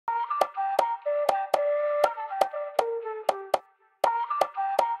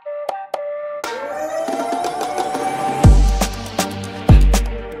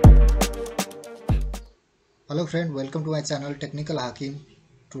Hello friend, welcome to my channel Technical Hakim.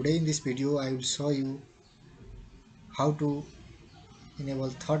 Today in this video I will show you how to enable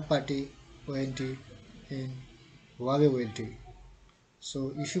third party ONT in Huawei OLT.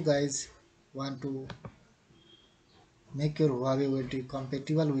 So if you guys want to make your Huawei OLT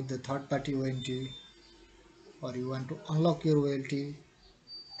compatible with the third party ONT, or you want to unlock your OLT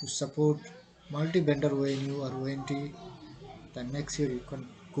to support multi-vendor ONU or ONT, then make sure you can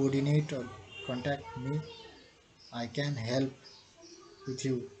coordinate or contact me. I can help with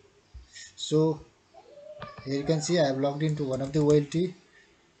you. So here you can see I have logged into one of the OLT.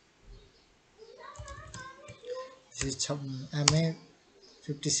 This is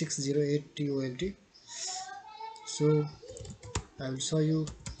MA5608t OLT. So I will show you.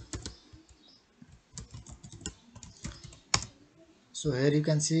 So here you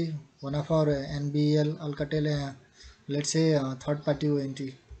can see one of our NBL Alcatel, let's say third party ONT.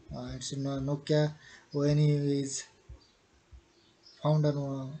 It's in Nokia ONE is found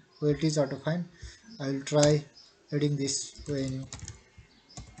on OLT is auto find. I will try adding this ONU.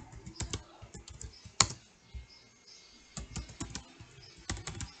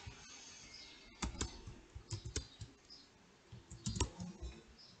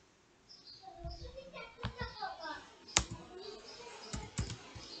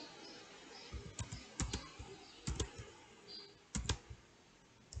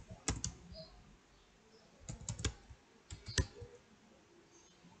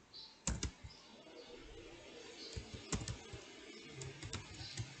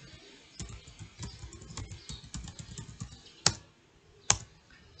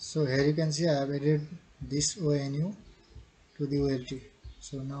 So here you can see I have added this ONU to the OLT.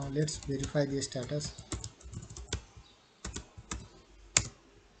 So now let's verify the status.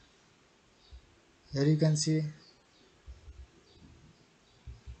 Here you can see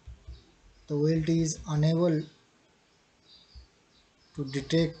the OLT is unable to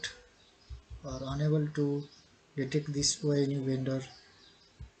detect or unable to detect this ONU vendor.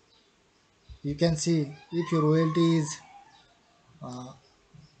 You can see if your OLT is uh,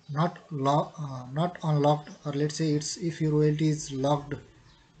 not unlocked, or let's say it's if your OLT is locked,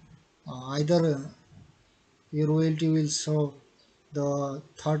 either your OLT will show the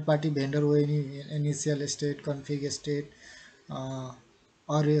third party vendor ONU initial state, config state, uh,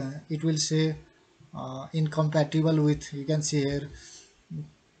 or it will say incompatible with. You can see here,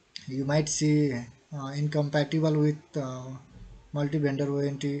 you might see incompatible with multi-vendor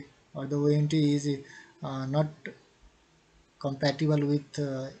ONT, or the ONT is not compatible with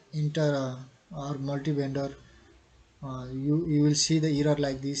inter or multi-vendor. You will see the error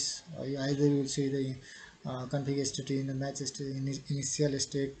like this. Either you will see the config state in the match state initial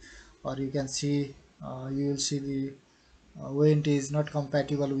state, or you can see you will see the ONT is not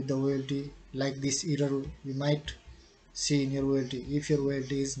compatible with the OLT, like this error you might see in your OLT. If your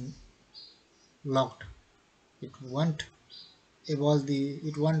OLT is locked, it won't it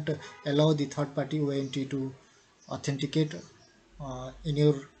won't allow the third party ONT to authenticate in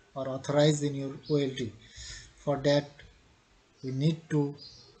your or authorize in your OLT. For that we need to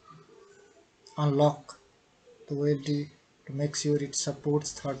unlock the OLT to make sure it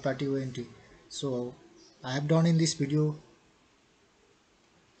supports third party ONT. So I have done in this video.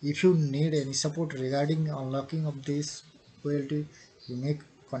 If you need any support regarding unlocking of this OLT, you make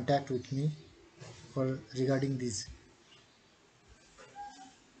contact with me for regarding this.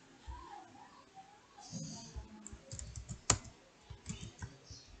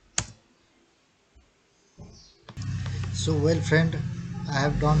 So well friend, I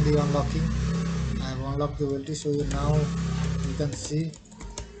have done the unlocking. I have unlocked the OLT. So now you can see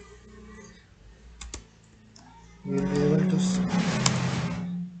we will be able to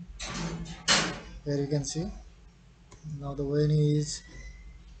here you can see now the ONE is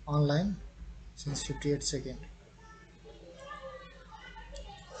online since 58 seconds.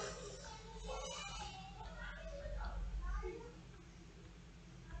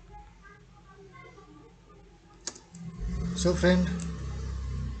 So friend,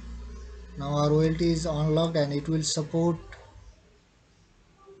 now our OLT is unlocked and it will support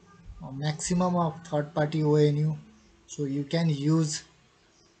a maximum of third party ONU. So you can use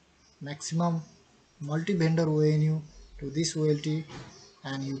maximum multi-vendor ONU to this OLT,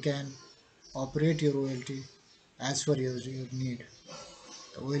 and you can operate your OLT as per your need.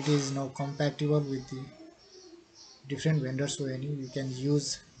 The OLT is now compatible with the different vendors ONU. You can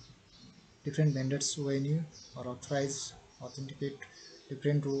use different vendors ONU or authorize authenticate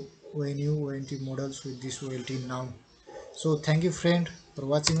different ONU ONT models with this OLT now. So thank you friend for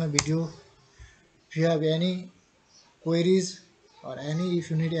watching my video. If you have any queries, or any if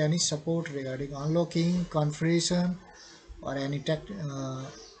you need any support regarding unlocking configuration or any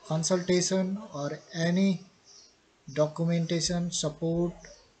consultation or any documentation support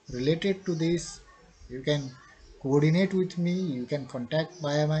related to this, you can coordinate with me. You can contact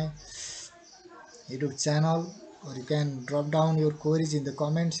via my YouTube channel, or you can drop down your queries in the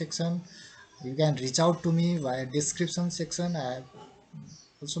comment section. You can reach out to me via description section. I have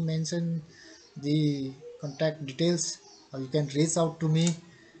also mentioned the contact details, or you can reach out to me.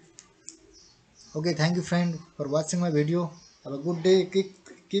 Okay, thank you friend for watching my video. Have a good day.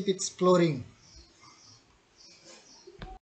 Keep exploring.